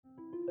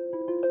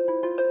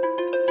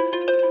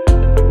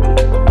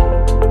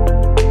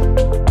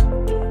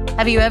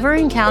Have you ever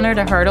encountered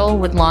a hurdle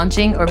with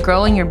launching or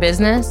growing your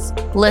business?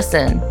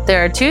 Listen,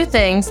 there are two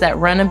things that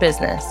run a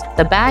business,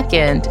 the back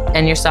end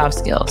and your soft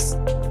skills.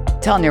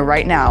 Telling you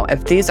right now,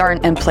 if these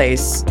aren't in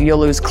place, you'll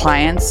lose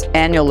clients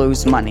and you'll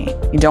lose money.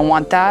 You don't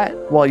want that?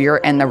 Well, you're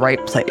in the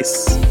right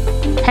place.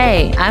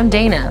 Hey, I'm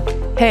Dana.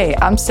 Hey,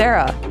 I'm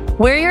Sarah.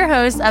 We're your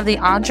hosts of the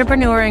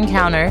Entrepreneur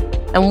Encounter,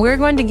 and we're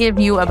going to give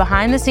you a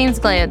behind-the-scenes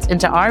glance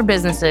into our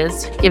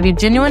businesses, give you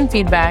genuine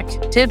feedback,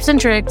 tips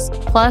and tricks,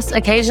 plus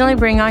occasionally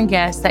bring on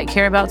guests that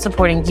care about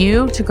supporting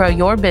you to grow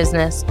your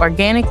business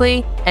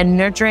organically and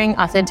nurturing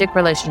authentic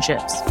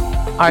relationships.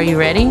 Are you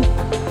ready?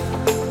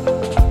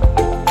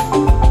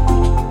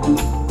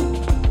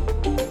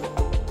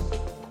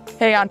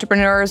 Hey,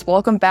 entrepreneurs,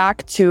 welcome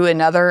back to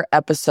another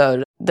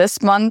episode.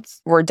 This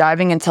month, we're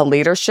diving into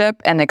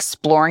leadership and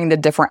exploring the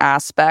different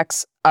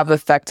aspects of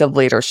effective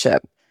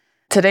leadership.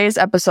 Today's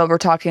episode, we're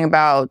talking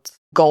about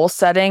goal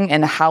setting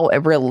and how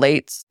it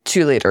relates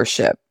to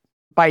leadership.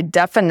 By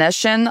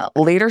definition,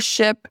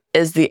 leadership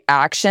is the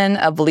action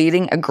of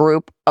leading a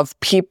group of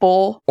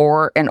people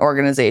or an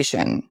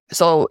organization.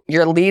 So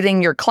you're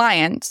leading your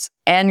clients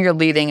and you're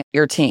leading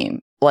your team,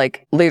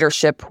 like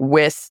leadership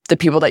with the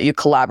people that you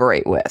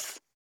collaborate with.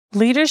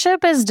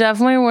 Leadership is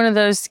definitely one of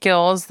those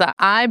skills that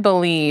I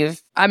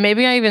believe,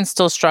 maybe I even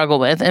still struggle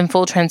with in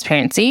full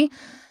transparency,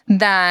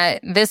 that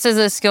this is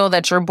a skill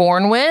that you're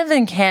born with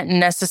and can't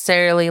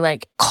necessarily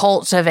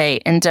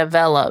cultivate and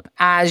develop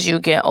as you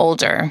get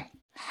older.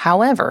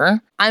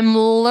 However, I'm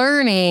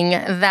learning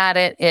that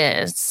it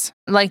is.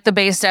 Like the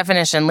base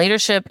definition,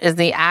 leadership is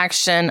the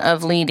action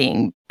of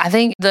leading. I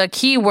think the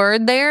key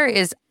word there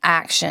is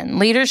action.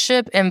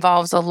 Leadership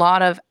involves a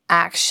lot of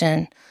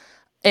action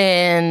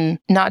in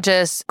not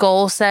just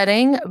goal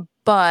setting,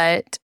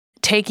 but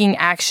taking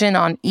action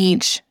on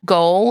each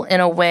goal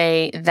in a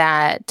way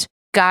that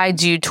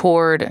guides you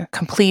toward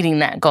completing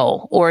that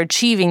goal or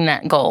achieving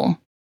that goal.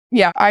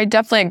 Yeah, I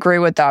definitely agree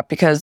with that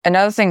because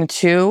another thing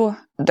too,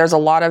 there's a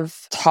lot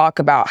of talk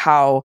about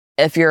how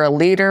if you're a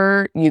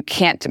leader, you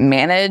can't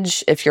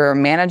manage. If you're a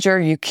manager,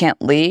 you can't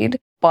lead.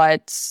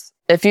 But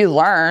if you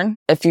learn,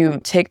 if you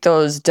take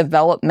those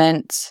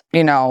development,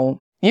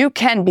 you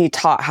can be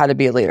taught how to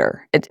be a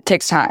leader. It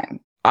takes time.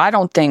 I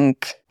don't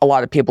think a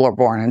lot of people are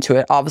born into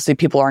it. Obviously,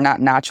 people are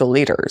not natural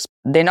leaders.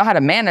 They know how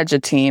to manage a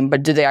team,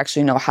 but do they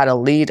actually know how to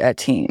lead a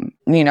team?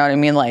 You know what I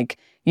mean? Like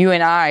you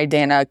and I,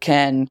 Dana,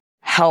 can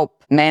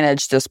help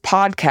manage this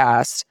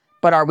podcast,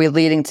 but are we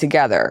leading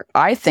together?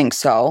 I think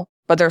so,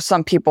 but there's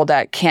some people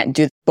that can't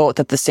do both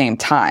at the same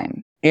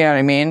time. You know what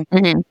I mean?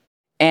 Mm-hmm.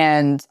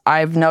 And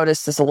I've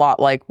noticed this a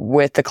lot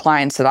with the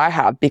clients that I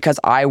have because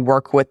I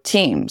work with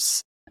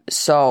teams.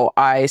 So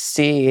I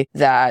see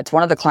that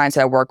one of the clients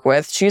I work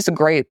with, she's a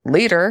great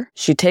leader.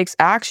 She takes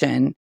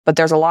action, but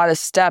there's a lot of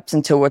steps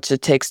into which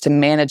it takes to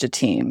manage a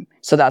team.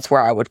 So that's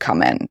where I would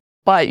come in.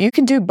 But you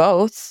can do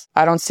both.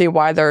 I don't see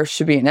why there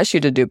should be an issue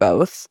to do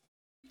both.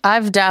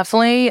 I've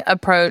definitely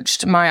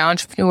approached my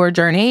entrepreneur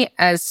journey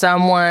as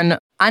someone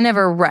I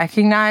never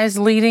recognized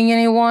leading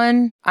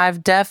anyone.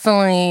 I've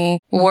definitely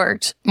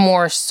worked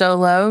more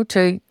solo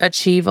to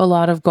achieve a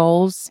lot of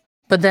goals.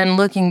 But then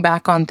looking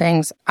back on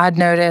things, I'd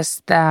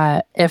noticed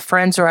that if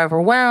friends are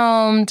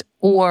overwhelmed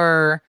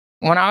or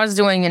when I was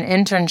doing an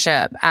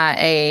internship at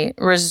a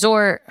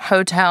resort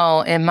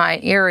hotel in my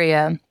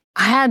area,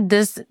 I had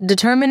this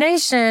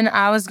determination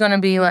I was going to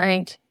be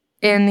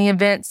in the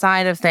event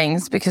side of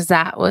things because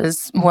that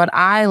was what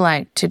I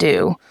liked to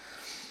do.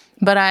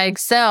 But I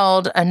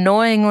excelled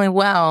annoyingly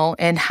well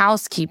in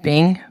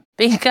housekeeping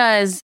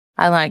because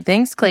I like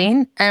things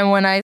clean. And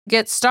when I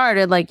get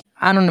started,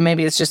 I don't know,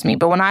 maybe it's just me,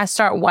 but when I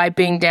start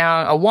wiping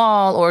down a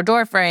wall or a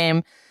door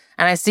frame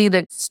and I see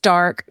the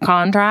stark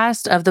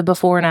contrast of the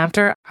before and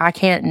after, I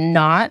can't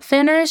not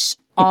finish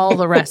all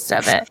the rest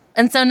of it.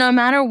 And so no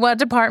matter what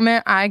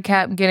department I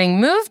kept getting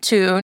moved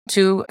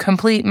to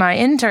complete my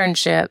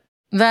internship,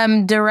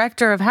 the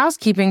director of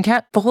housekeeping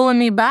kept pulling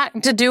me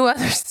back to do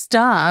other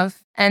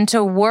stuff and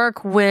to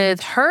work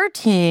with her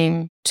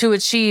team to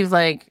achieve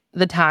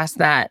the task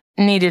that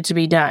needed to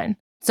be done.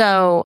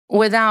 So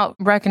without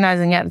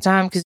recognizing at the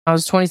time, because I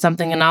was 20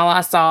 something and all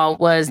I saw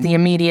was the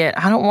immediate,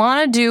 I don't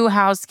want to do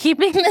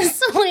housekeeping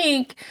this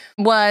week,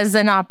 was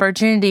an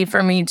opportunity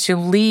for me to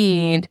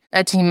lead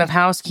a team of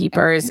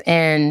housekeepers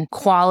in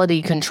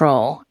quality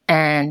control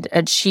and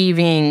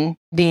achieving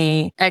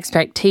the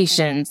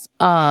expectations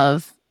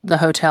of the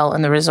hotel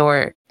and the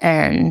resort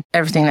and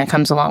everything that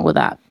comes along with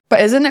that. But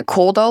isn't it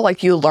cool though?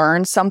 You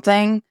learn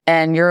something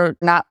and you're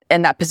not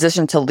in that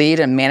position to lead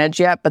and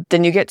manage yet, but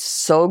then you get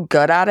so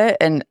good at it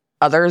and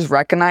others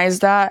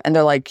recognize that and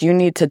they're like, you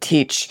need to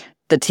teach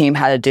the team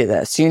how to do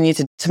this. You need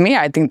to me,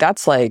 I think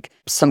that's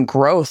some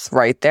growth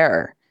right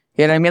there.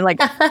 You know what I mean?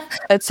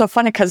 It's so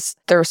funny because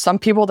there are some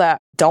people that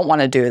don't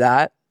want to do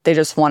that. They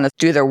just want to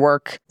do their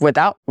work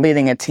without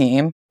leading a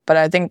team. But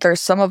I think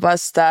there's some of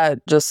us that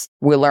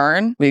we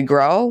learn, we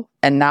grow,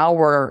 and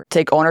now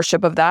take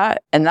ownership of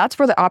that. And that's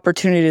where the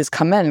opportunities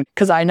come in.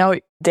 Because I know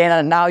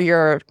Dana, now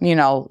you're,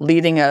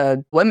 leading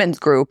a women's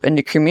group in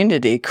the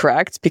community,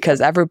 correct?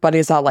 Because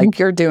everybody's all like,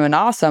 you're doing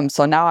awesome.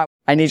 So now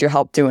I need your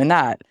help doing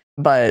that.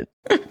 But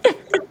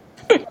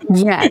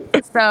yeah.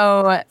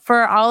 So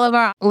for all of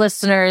our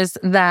listeners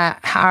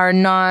that are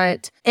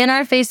not in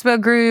our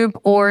Facebook group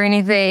or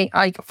anything,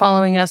 like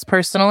following us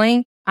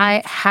personally,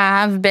 I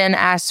have been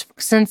asked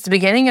since the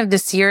beginning of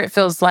this year, it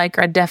feels like,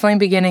 or definitely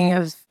beginning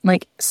of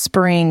like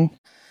spring,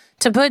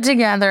 to put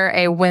together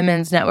a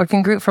women's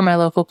networking group for my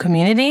local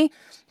community,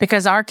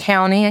 because our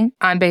county,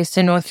 I'm based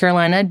in North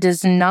Carolina,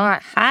 does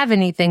not have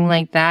anything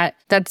like that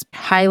that's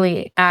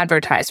highly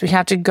advertised. We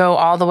have to go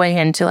all the way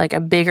into like a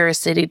bigger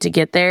city to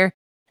get there.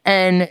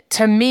 And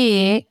to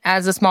me,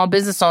 as a small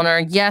business owner,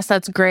 yes,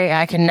 that's great.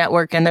 I can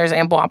network and there's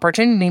ample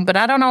opportunity, but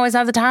I don't always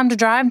have the time to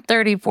drive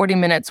 30, 40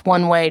 minutes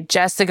one way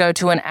just to go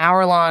to an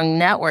hour-long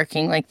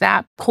networking. Like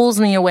that pulls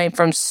me away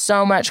from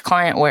so much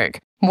client work.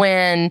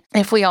 When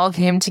if we all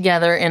came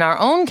together in our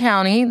own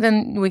county,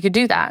 then we could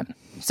do that.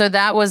 So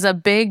that was a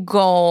big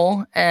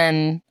goal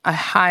and a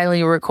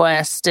highly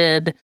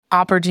requested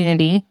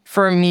opportunity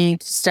for me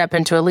to step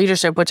into a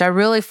leadership, which I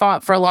really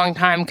fought for a long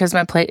time because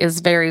my plate is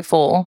very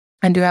full.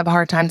 I do have a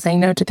hard time saying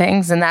no to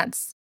things, and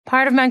that's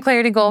part of my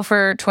clarity goal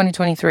for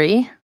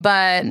 2023.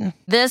 But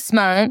this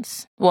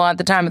month, well, at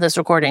the time of this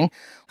recording,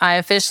 I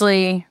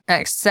officially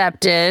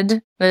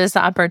accepted this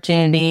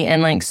opportunity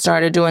and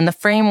started doing the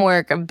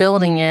framework of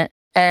building it.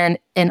 And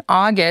in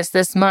August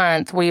this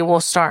month, we will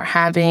start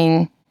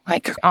having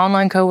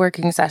online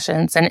co-working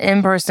sessions and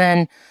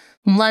in-person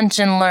lunch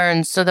and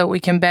learn so that we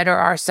can better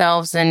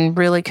ourselves and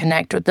really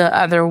connect with the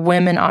other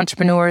women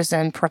entrepreneurs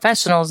and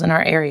professionals in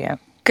our area.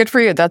 Good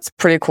for you. That's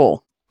pretty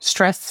cool.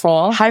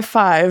 Stressful. High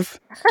five.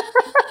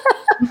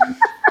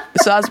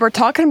 So as we're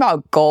talking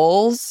about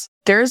goals,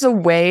 there's a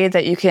way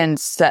that you can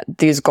set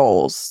these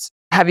goals.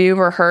 Have you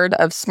ever heard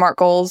of SMART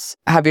goals?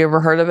 Have you ever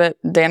heard of it,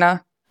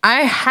 Dana?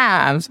 I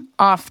have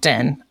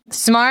often.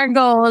 SMART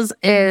goals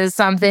is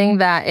something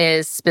that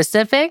is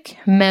specific,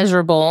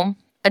 measurable,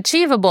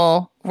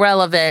 achievable,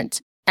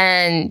 relevant,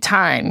 and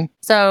time.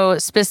 So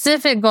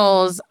specific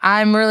goals,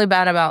 I'm really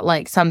bad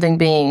about something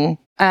being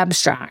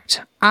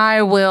abstract.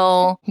 I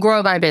will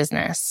grow my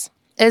business.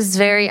 It's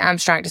very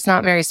abstract. It's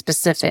not very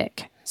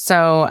specific.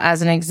 So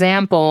as an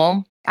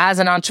example, as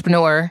an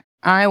entrepreneur,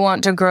 I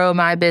want to grow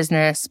my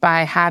business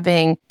by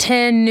having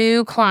 10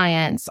 new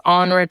clients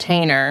on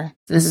retainer.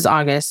 This is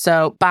August.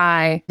 So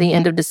by the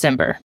end of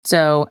December.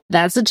 So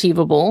that's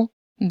achievable.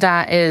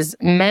 That is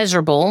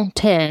measurable.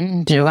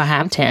 10. Do I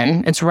have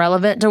 10? It's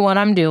relevant to what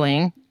I'm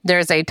doing.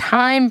 There's a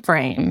time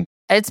frame.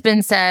 It's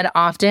been said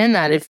often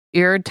that if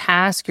your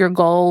task, your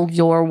goal,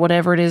 your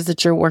whatever it is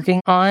that you're working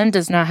on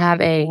does not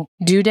have a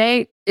due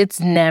date, it's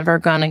never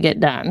going to get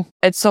done.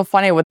 It's so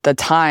funny with the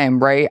time,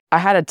 right? I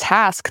had a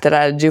task that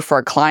I had to do for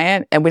a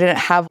client and we didn't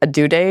have a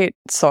due date.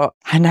 So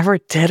I never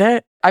did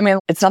it. I mean,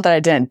 it's not that I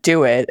didn't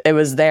do it. It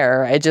was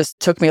there. It just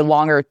took me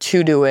longer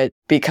to do it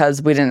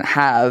because we didn't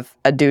have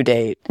a due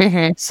date.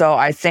 Mm-hmm. So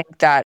I think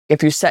that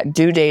if you set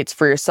due dates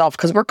for yourself,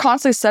 because we're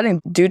constantly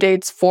setting due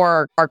dates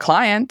for our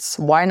clients,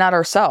 why not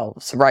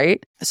ourselves,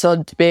 right?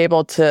 So to be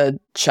able to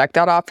check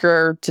that off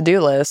your to-do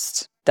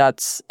list,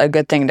 that's a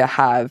good thing to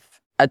have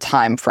a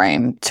time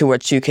frame to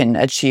which you can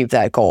achieve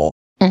that goal.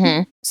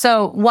 Mm-hmm.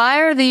 So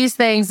why are these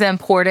things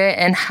important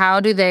and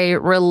how do they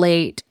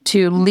relate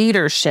to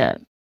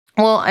leadership?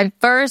 Well, at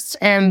first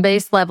and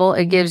base level,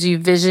 it gives you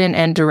vision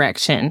and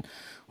direction,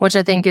 which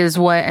I think is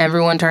what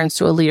everyone turns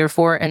to a leader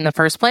for in the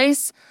first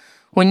place.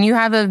 When you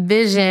have a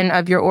vision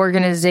of your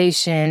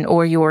organization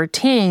or your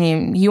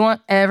team, you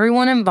want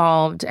everyone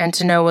involved and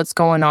to know what's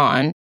going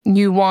on.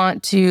 You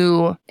want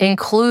to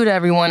include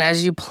everyone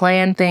as you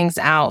plan things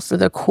out for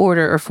the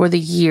quarter or for the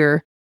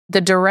year.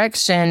 The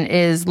direction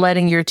is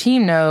letting your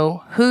team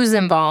know who's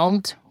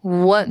involved,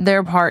 what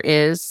their part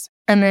is,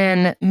 and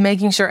then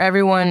making sure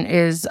everyone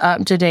is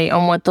up to date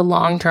on what the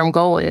long-term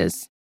goal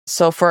is.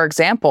 So for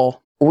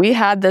example, we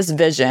had this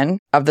vision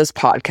of this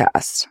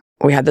podcast.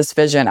 We had this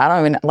vision, I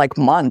don't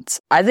even months.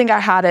 I think I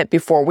had it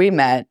before we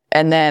met.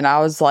 And then I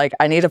was like,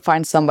 I need to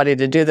find somebody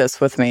to do this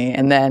with me.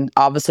 And then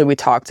obviously we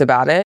talked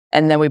about it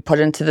and then we put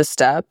into the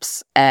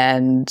steps,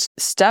 and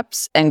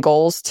steps and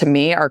goals to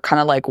me are kind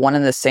of one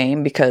and the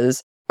same,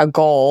 because a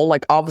goal,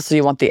 obviously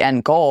you want the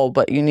end goal,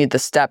 but you need the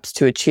steps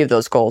to achieve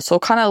those goals. So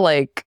kind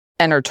of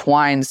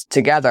intertwines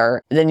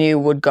together. Then you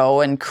would go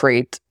and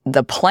create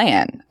the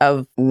plan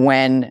of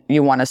when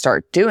you want to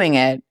start doing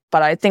it.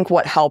 But I think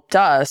what helped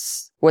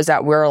us was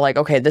that we're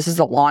okay, this is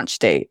the launch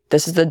date.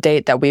 This is the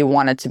date that we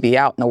want it to be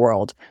out in the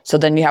world. So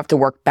then you have to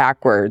work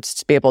backwards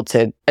to be able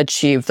to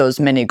achieve those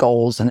mini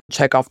goals and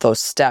check off those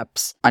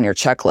steps on your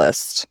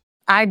checklist.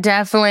 I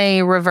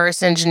definitely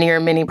reverse engineer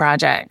mini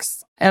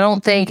projects. I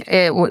don't think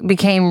it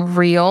became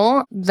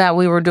real that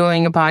we were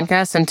doing a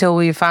podcast until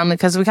we finally,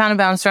 because we kind of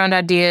bounced around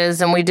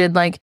ideas and we did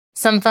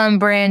some fun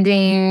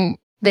branding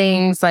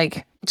things,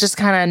 just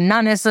kind of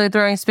not necessarily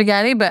throwing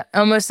spaghetti, but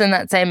almost in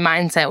that same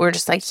mindset. We're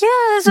just yeah,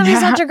 this would be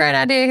such a great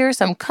idea. Here's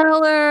some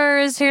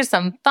colors. Here's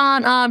some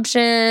font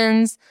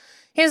options.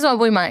 Here's what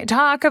we might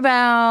talk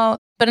about.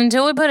 But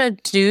until we put a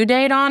due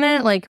date on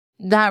it, like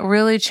that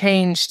really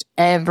changed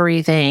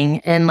everything.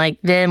 And like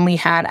then we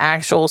had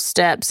actual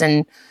steps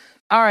and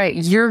all right,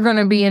 you're going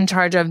to be in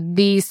charge of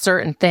these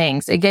certain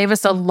things. It gave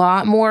us a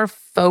lot more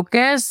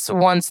focus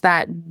once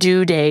that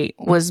due date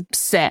was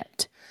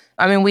set.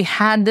 I mean, we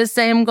had the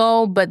same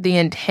goal, but the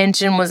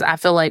intention was, I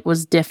feel like,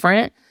 was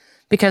different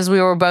because we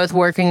were both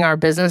working our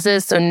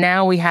businesses. So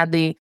now we had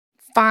the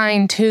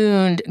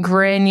fine-tuned,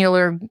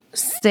 granular,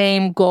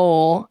 same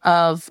goal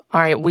of,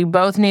 all right, we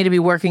both need to be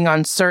working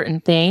on certain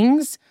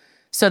things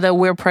so that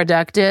we're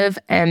productive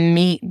and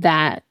meet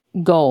that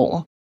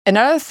goal.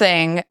 Another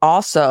thing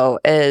also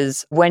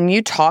is when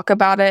you talk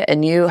about it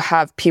and you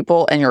have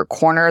people in your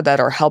corner that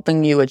are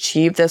helping you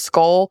achieve this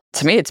goal,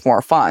 to me, it's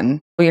more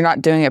fun. You're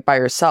not doing it by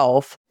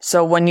yourself.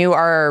 So when you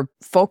are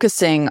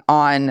focusing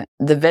on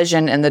the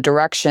vision and the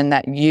direction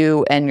that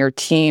you and your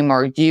team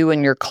or you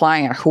and your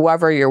client,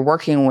 whoever you're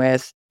working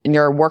with, and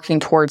you're working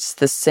towards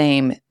the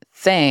same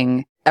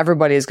thing,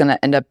 everybody's going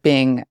to end up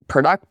being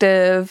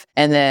productive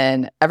and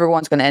then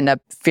everyone's going to end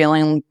up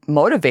feeling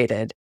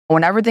motivated.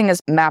 When everything is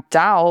mapped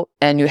out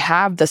and you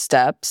have the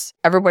steps,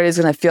 everybody's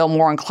going to feel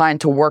more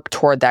inclined to work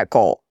toward that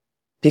goal.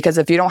 Because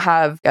if you don't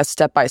have a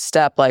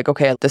step-by-step, like,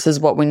 okay, this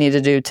is what we need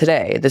to do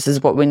today, this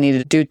is what we need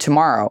to do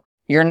tomorrow,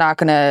 you're not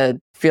going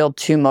to feel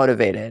too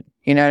motivated.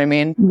 You know what I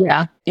mean?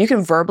 Yeah. You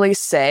can verbally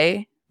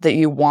say that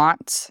you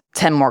want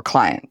 10 more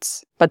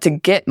clients, but to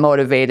get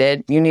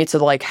motivated, you need to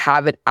like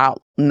have it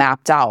out,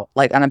 mapped out,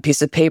 like on a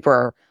piece of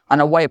paper,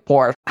 on a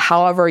whiteboard,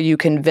 however you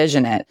can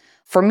vision it.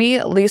 For me,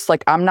 at least,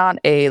 like I'm not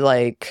a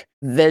like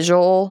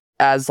visual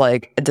as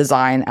like a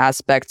design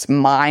aspect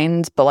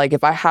mind, but like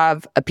if I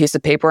have a piece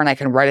of paper and I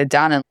can write it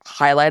down and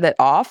highlight it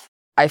off,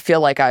 I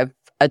feel like I've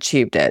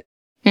achieved it.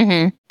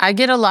 Mm-hmm. I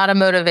get a lot of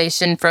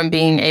motivation from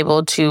being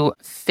able to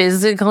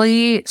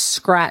physically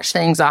scratch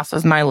things off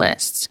of my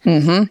list.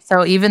 Mm-hmm.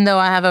 So even though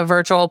I have a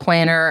virtual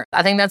planner,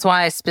 I think that's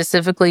why I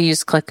specifically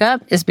use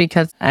ClickUp is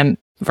because I'm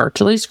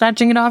virtually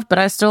scratching it off, but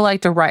I still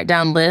like to write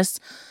down lists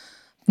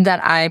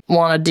that I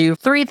want to do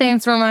 3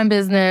 things for my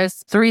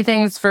business, 3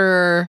 things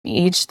for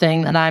each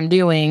thing that I'm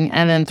doing,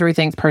 and then 3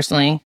 things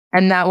personally.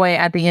 And that way,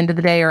 at the end of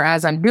the day, or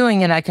as I'm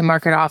doing it, I can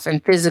mark it off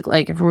and physically,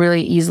 like,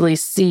 really easily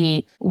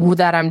see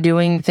that I'm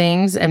doing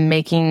things and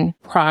making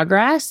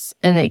progress,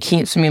 and it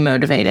keeps me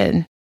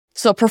motivated.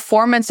 So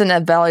performance and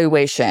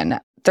evaluation,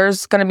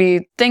 there's going to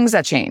be things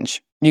that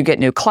change. You get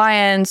new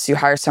clients, you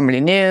hire somebody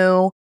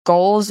new,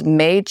 goals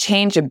may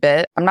change a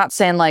bit. I'm not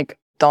saying like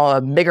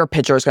the bigger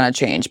picture is going to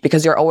change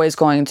because you're always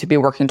going to be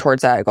working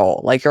towards that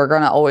goal. Like you're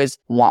going to always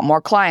want more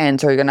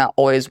clients or you're going to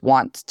always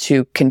want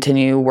to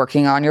continue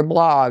working on your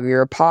blog,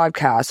 your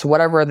podcast,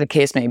 whatever the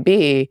case may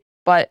be.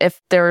 But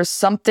if there's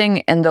something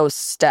in those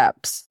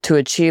steps to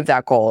achieve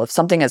that goal, if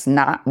something is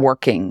not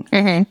working,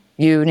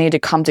 you need to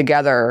come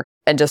together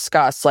and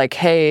discuss like,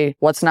 hey,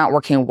 what's not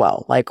working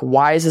well? Like,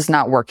 why is this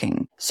not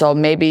working? So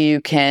maybe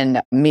you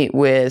can meet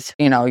with,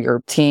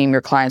 your team,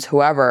 your clients,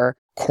 whoever,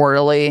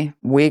 quarterly,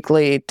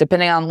 weekly,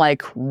 depending on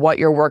like what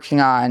you're working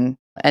on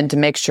and to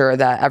make sure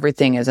that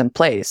everything is in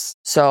place.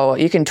 So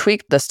you can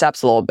tweak the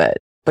steps a little bit,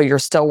 but you're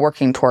still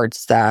working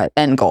towards that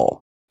end goal.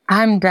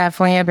 I'm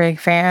definitely a big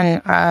fan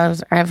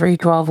of every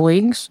 12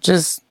 weeks,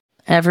 just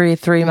every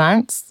 3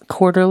 months,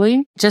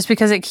 quarterly, just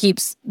because it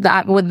keeps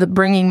that with the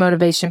bringing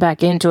motivation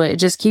back into it. It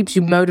just keeps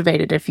you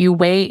motivated. If you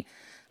wait,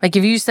 like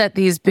if you set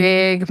these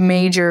big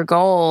major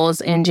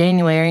goals in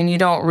January and you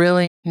don't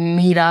really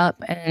meet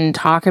up and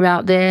talk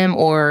about them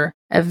or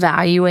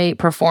evaluate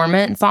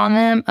performance on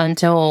them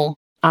until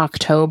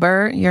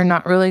October, you're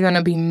not really going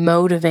to be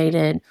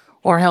motivated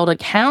or held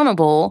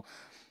accountable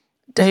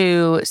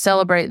to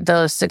celebrate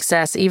the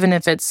success. Even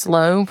if it's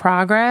slow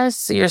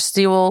progress, you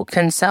still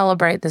can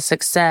celebrate the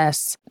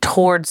success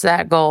towards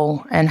that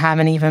goal and have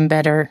an even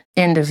better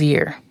end of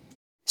year.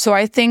 So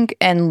I think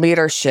in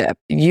leadership,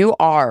 you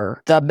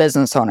are the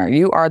business owner.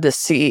 You are the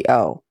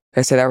CEO. Did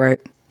I say that right?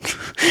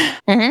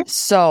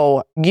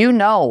 So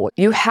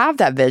you have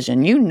that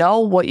vision. You know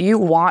what you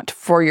want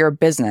for your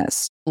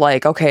business.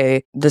 Like,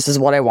 okay, this is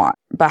what I want.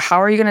 But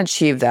how are you going to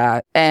achieve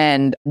that?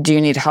 And do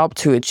you need help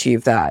to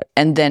achieve that?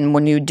 And then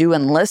when you do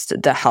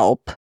enlist the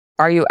help,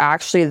 are you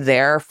actually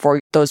there for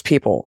those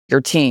people,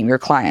 your team, your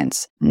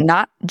clients,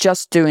 not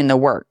just doing the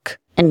work?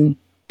 And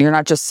you're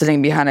not just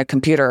sitting behind a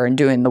computer and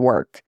doing the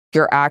work.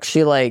 You're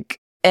actually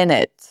like in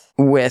it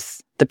with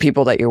the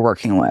people that you're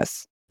working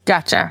with.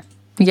 Gotcha.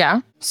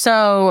 Yeah.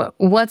 So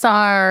what's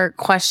our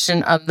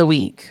question of the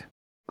week?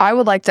 I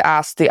would like to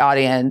ask the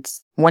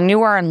audience, when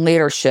you are in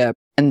leadership,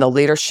 in the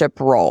leadership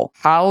role,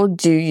 how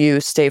do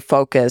you stay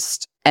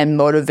focused and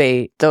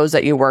motivate those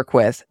that you work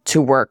with to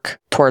work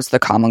towards the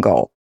common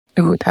goal?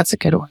 Ooh, that's a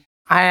good one.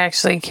 I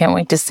actually can't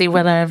wait to see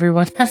what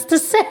everyone has to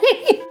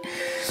say.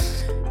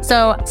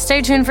 So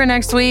stay tuned for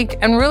next week.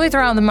 And really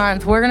throughout the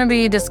month, we're going to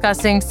be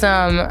discussing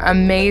some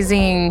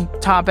amazing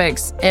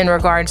topics in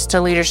regards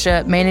to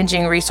leadership,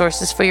 managing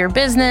resources for your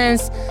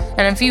business,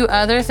 and a few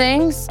other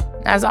things.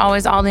 As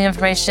always, all the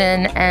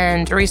information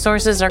and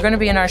resources are going to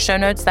be in our show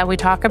notes that we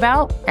talk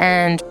about.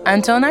 And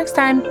until next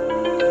time.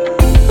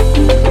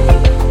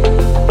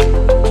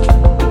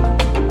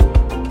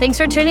 Thanks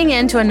for tuning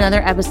in to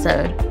another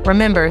episode.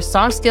 Remember,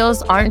 soft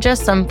skills aren't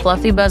just some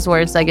fluffy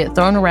buzzwords that get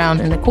thrown around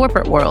in the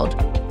corporate world.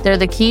 They're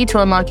the key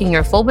to unlocking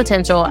your full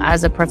potential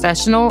as a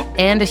professional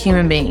and a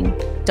human being.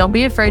 Don't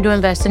be afraid to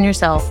invest in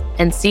yourself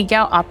and seek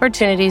out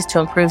opportunities to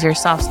improve your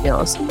soft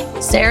skills.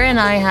 Sarah and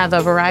I have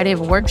a variety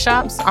of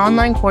workshops,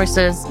 online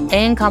courses,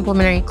 and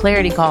complimentary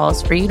clarity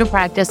calls for you to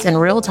practice in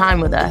real time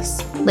with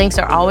us. Links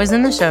are always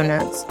in the show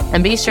notes.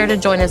 And be sure to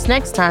join us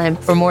next time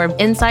for more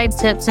insights,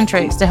 tips, and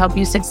tricks to help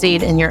you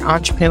succeed in your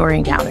entrepreneur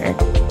encounter.